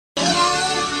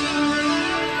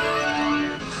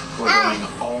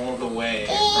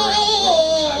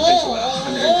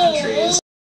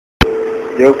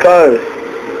Yo, cuz.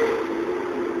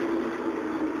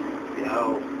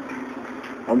 Yo.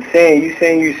 I'm saying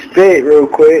you spit real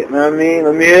quick, know what I mean?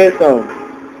 Let me hear something.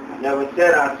 I never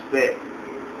said I spit.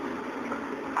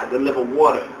 I deliver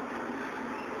water.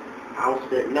 I don't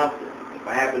spit nothing. If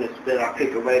I happen to spit, I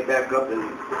pick it right back up and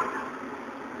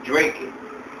drink it.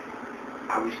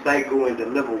 I recycle and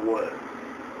deliver water.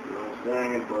 You know what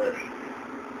I'm saying? But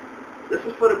this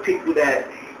is for the people that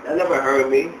never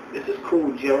heard me. This is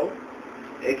Cool Joe,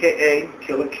 a.k.a.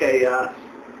 Killer Chaos.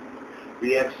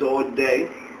 Reacts all day.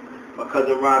 My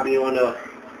cousin Robbie on the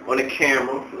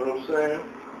camera. You know what I'm saying?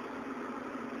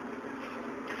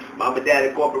 Mama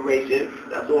Daddy Corporation.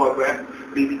 That's all right.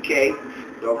 BBK. You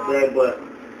know what I'm saying? But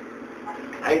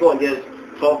I ain't gonna just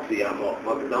talk to y'all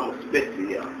motherfuckers. I'm gonna spit to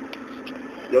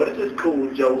y'all. Yo, this is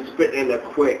Cool Joe spitting a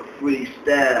quick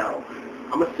freestyle.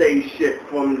 I'ma say shit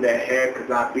from the head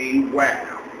cause I be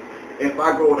wild. If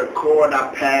I go to court, I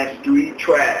pass 3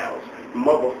 trials.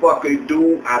 Motherfucker,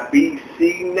 do I be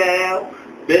C now?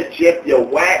 Bitch, if you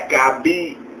whack, I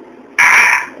be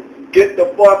get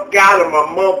the fuck out of my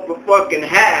motherfucking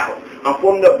house. I'm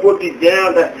from the boogie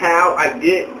down, that's how I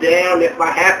get down. If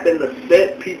I happen to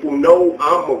sit, people know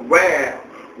I'm around.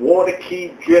 Water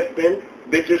keep dripping,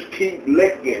 bitches keep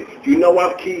licking. You know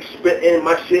I keep spitting,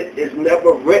 my shit is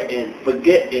never written.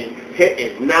 Forgetting,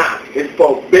 hitting, nah, it's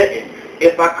forbidden.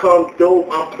 If I come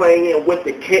through, I'm playing with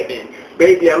the kitten.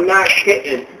 Baby, I'm not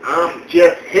kidding, I'm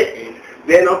just hitting.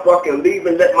 Then I'm fucking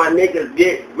leaving, let my niggas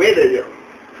get rid of them.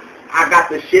 I got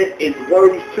the shit, it's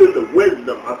words to the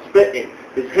wisdom. I'm spitting,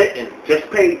 it's hitting. Just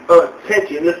pay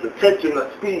attention, it's the tension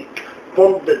I speak.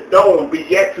 From the dome,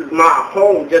 BX is my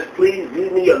home. Just please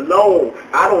leave me alone.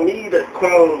 I don't need a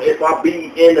clone if I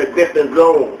be in a different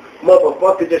zone.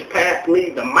 Motherfucker, just pass me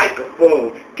the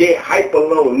microphone. Get hype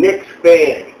alone, Knicks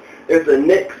fan. It's a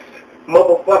Knicks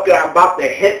motherfucker, I'm about to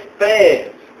hit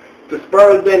fans. The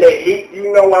Spurs in the Heat,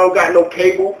 you know I don't got no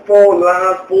cable. 4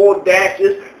 lines, 4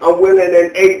 dashes, I'm willing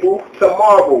and able to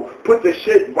marvel. Put the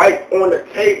shit right on the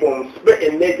table. I'm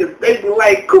spitting niggas, they be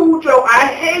like, Cool Joe, I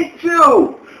hate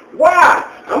you. Why?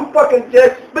 I'm fucking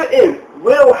just spitting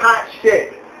real hot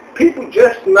shit. People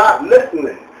just not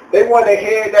listening. They want to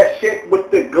hear that shit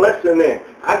with the glistening.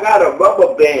 I got a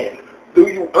rubber band. Do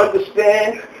you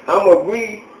understand? I'ma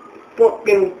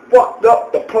fucking fucked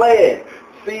up the plan.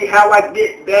 See how I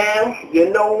get down? You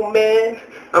know, man,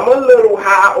 I'm a little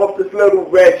high off this little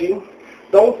Reggie.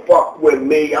 Don't fuck with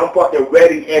me. I'm fucking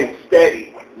ready and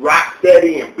steady. Rock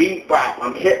steady and bebop.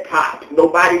 I'm hip-hop.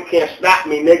 Nobody can stop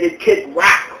me, nigga. Kick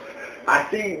rocks. I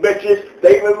see bitches,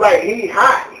 they look like he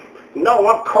hot. No,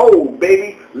 I'm cold,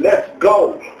 baby. Let's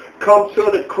go. Come to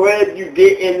the crib, you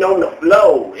getting on the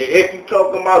flow. If you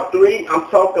talking about 3, I'm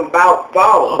talking about 4.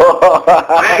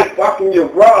 I ain't fucking you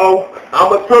wrong.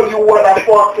 I'ma tell you what I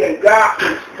fucking got.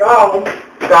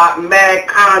 Got mad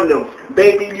condoms.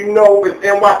 Baby, you know it's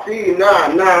NYC.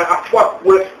 Nah, I fuck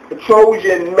with the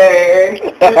Trojan man.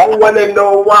 People wanna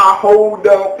know why I hold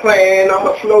up plan. I'm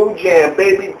a slow jam.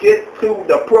 Baby, get to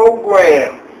the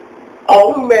program.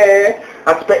 Oh man,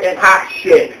 I'm spitting hot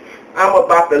shit. I'm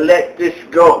about to let this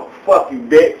go. Fuck you,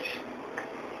 bitch.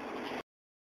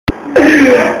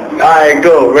 Alright,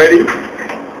 go. Ready?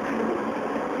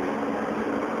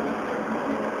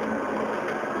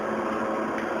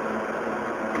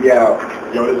 Yo,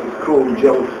 this is Cool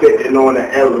Joe sitting on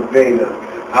the elevator.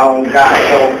 I don't got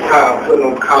no time for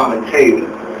no commentators.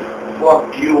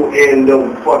 Fuck you and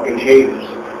them fucking haters.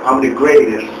 I'm the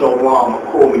greatest, so I'ma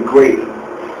call me greater.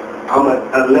 I'm an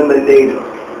eliminator.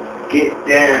 Get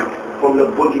down. From the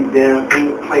boogie down,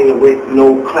 ain't playing with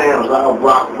no clowns. I'll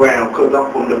rock round, cause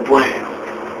I'm from the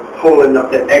Browns. Pulling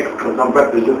up the X, cause I'm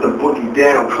representing the boogie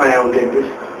down clown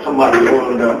niggas. Somebody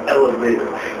on the elevator.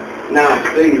 Nah,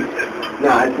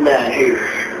 it's mad haters.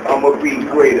 I'ma be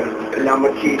greater, and I'ma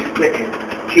keep spitting,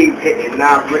 keep hitting,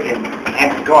 not written.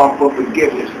 Ask God for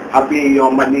forgiveness. I be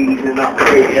on my knees and I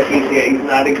pray every day. It's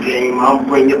not a game. I'll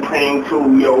bring your pain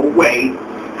to your way.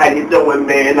 How you doing,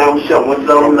 man? I'm showing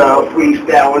some love,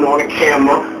 freestyling on the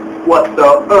camera. What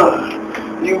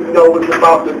the, You know it's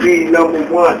about to be number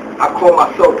 1. I call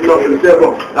myself number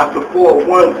 0. That's the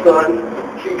 4-1, son.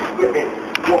 Keep spitting,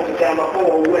 walking down the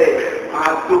hallway.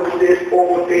 I do this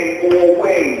all day,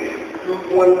 always. You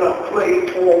wanna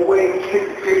play always,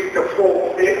 kick the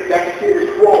ball, that shit is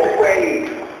Broadway.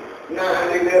 Nah,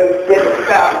 nigga, better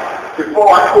stop before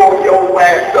I call your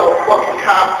ass up, fucking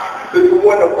cop. Do you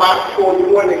wanna watch or you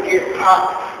wanna get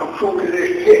popped? I'm true to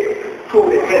this shit, true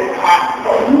to hip hop.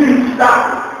 Oh, you need to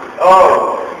stop. You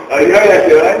heard that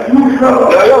shit, right?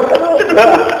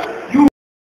 You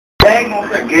ain't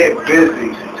gonna get busy.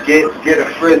 Get a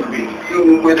frisbee. See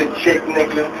me with a chick,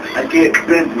 nigga, I get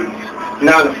busy.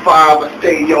 9 to 5, I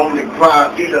stay on the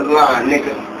grind, see the line,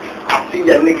 nigga. I see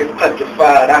that niggas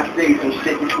petrified. I say some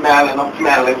shit, you smiling, I'm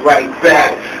smiling right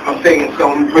back. I'm saying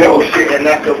some real shit, and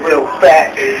that's a real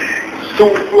fact.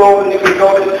 Super flow, niggas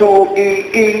on the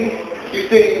 2EE. You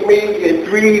see me in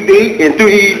 3D,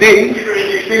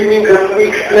 You see me this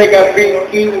week, nigga, be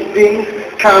easy.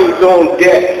 Time's on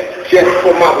deck, just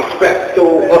for my respect, so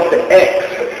up the X.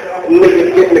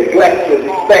 Niggas get neglected,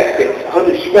 respected,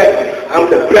 unrespected. I'm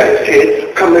the best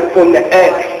kid, coming from the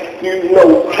X. You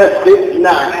know, tested,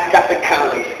 nah, got the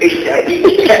college,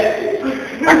 HIV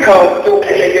tested. I come through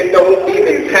and niggas don't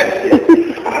even test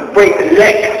it. I break the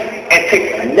neck and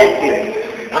take the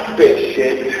necklace. I spit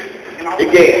shit.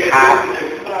 It get hot.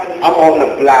 I'm on the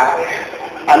block.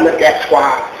 I look at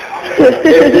twats. If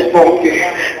this funky,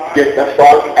 get the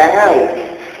fuck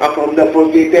out. I'm from the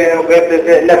boogie down,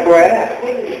 represent the brass.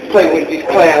 Play with these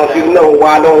clowns, you know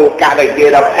I don't gotta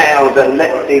get a pound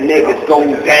unless these niggas go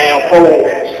down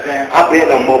fools. I've been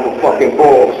a motherfucking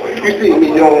boss. You see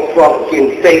me on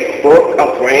fucking Facebook,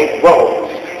 I'm Frank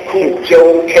Rose. Cool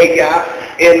Joe, Chaos,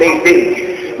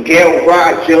 M.A.D. Gail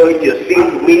Roger, you see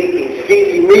me.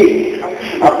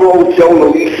 I roll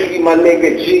Joe, you see my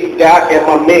nigga G-Doc and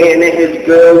my man and his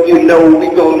girl, you know we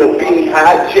gonna be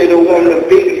hot shit on the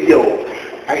video.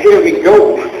 Here we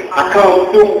go. I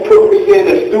come through, put me in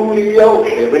the studio,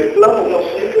 here it flows.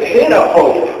 Hit a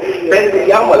hole.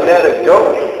 Baby, I'ma let her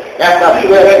go. After I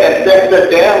swear and set her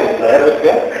down, let her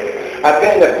go. I've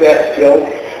been the best, yo.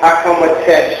 I come a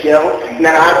test, yo.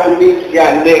 Now I don't need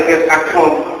y'all niggas, I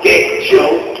come get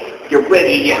yo. You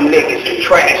ready, you niggas, you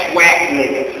trash whack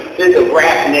niggas. This a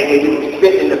rap nigga, you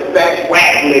spit in the back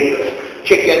whack niggas.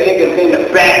 Kick your niggas in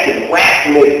the back and whack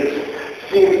niggas.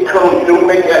 See me come through,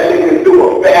 make that nigga do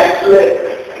a backflip.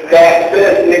 That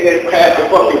best nigga pass the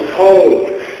fucking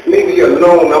phone. Leave me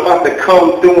alone, I'm about to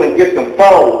come through and get some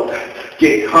balls.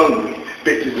 Get hungry,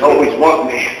 bitches always want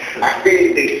me. I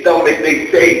feed their stomach,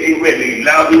 they say they really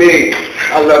love me.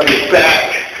 I love you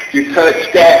back, you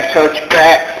touch that, touch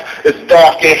back. It's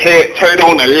dark in here, turn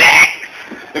on the light.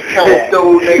 The come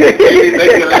through, nigga,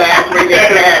 make you laugh,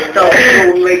 nigga, come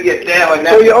through, lay you down, and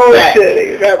that's your own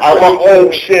shit. I'm my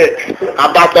own shit.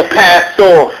 I'm about to pass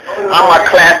off. I'm a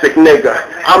classic nigga.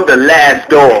 I'm the last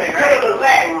dog.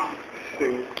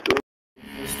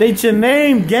 State your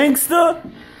name, gangster.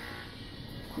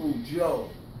 Cool Joe.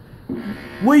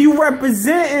 Where you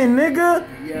representing, nigga?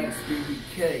 Yes,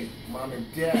 BBK, mom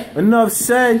and dad. Enough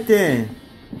said then.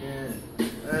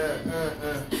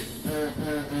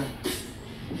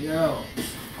 Yo,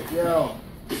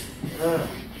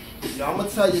 I'm gonna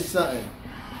tell you something.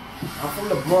 I'm from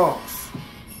the Bronx.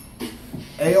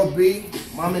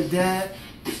 AOB, mom and dad,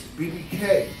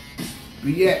 BBK,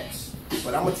 BX.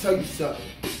 But I'm gonna tell you something.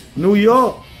 New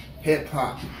York. Hip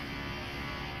hop.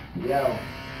 Yo,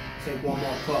 take one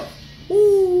more puff.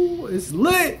 Ooh, it's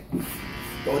lit.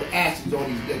 Throw the ashes on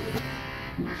these niggas.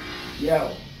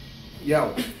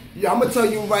 Yo, I'm gonna tell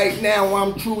you right now,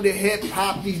 I'm true to hip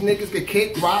hop. These niggas could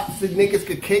kick rocks, these niggas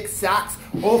could kick socks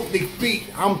off their feet.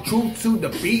 I'm true to the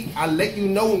beat. I let you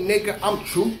know, nigga, I'm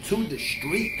true to the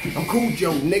street. I'm Cool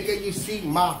Joe, nigga, you see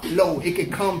my flow. It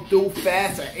can come through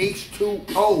fast, a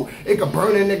H2O. It can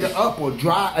burn a nigga up or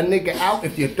dry a nigga out.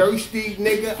 If you're thirsty,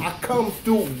 nigga, I come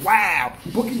through, wow.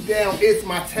 Boogie Down is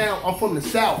my town, I'm from the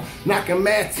south. Knocking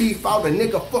mad teeth out a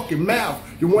nigga fucking mouth.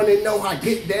 You wanna know how I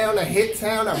get down, I hit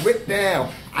town, I rip down.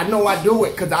 I know I do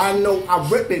it, cause I know I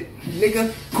rip it,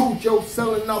 nigga. Cool Joe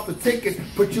selling off the tickets,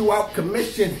 put you out commission.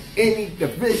 Any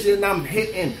division I'm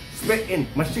hitting, spitting.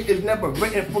 My shit is never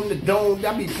written from the dome.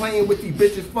 I be playing with these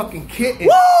bitches fucking kitten.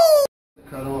 Woo!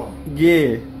 Cut on.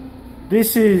 Yeah,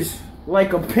 this is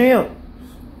like a pimp.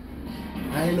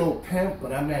 I ain't no pimp,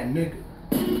 but I'm that nigga.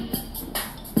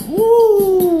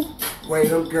 Woo! Way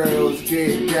them girls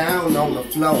get down on the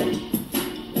floor.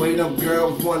 Way them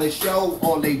girls wanna show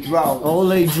all they draws. All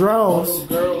they draws. All them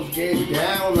girls get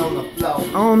down on the floor.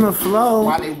 On the floor.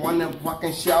 Why they wanna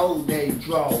fucking show they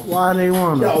draws? Why they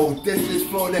wanna? Yo, this is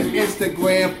for the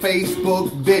Instagram,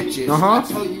 Facebook bitches. I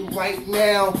tell you right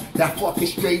now, that fucking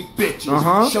straight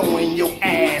bitches. Showing your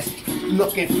ass,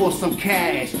 looking for some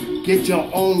cash. Get your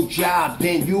own job,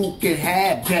 then you can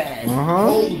have that.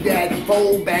 Hold that,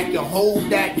 fold back, you hold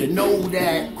that, you know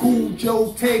that. Cool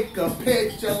Joe, take a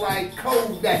picture like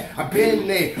Kodak. I been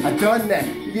there, I done that.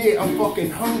 Yeah, I'm fucking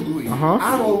hungry.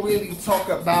 I don't really talk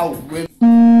about with the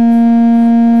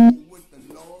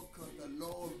Lord, cause the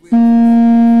Lord really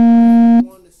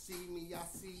wanna see me, I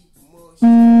see much.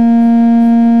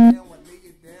 Now I lay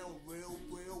it down real.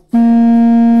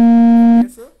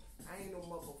 Yes, sir? I ain't no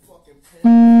motherfucking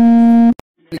pimp.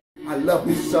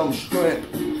 me some shrimp.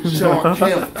 Shark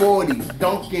Camp 40,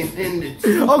 dunking in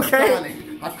the Okay.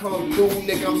 I come through,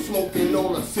 nigga, I'm smoking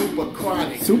all the super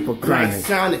chronic. Super chronic. Like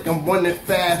Sonic, I'm running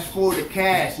fast for the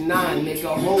cash. Nah,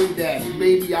 nigga, hold that.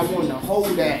 Baby, I wanna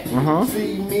hold that.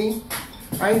 See me?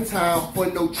 I ain't time for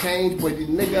no change, but a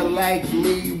nigga like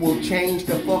me will change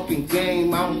the fucking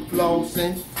game. I'm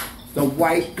flossing. The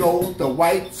white gold, the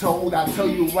white toad. I tell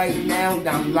you right now,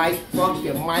 I'm like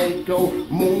fucking Michael.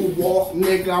 Moonwalk,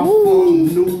 nigga, I'm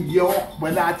from New York.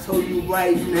 But I tell you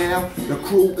right now, the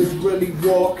crew is really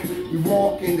walk. We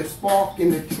walk in the spark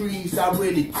in the trees. I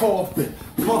really coughing,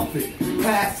 puffing,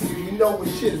 passing. You know what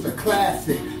shit is a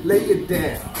classic. Lay it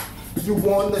down. You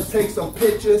wanna take some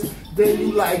pictures? Then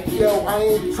you like, yo, I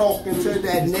ain't talking to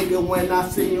that nigga when I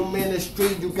see him in the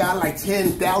street. You got like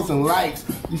 10,000 likes.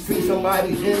 You see somebody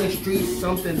in the street,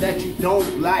 something that you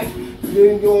don't like.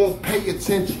 Then you don't pay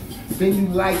attention. Then you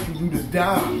like you do the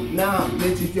dime. Nah,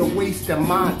 bitches, you're wasting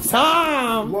my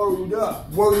time. Word up,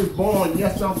 word is born.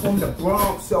 Yes, I'm from the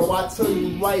Bronx, so I tell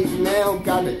you right now,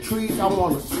 got the trees, I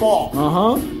want to spark.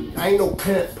 I ain't no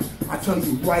pimp. I tell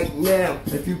you right now,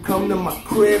 if you come to my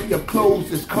crib, your clothes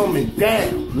is coming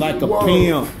down. Like a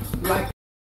pimp. Like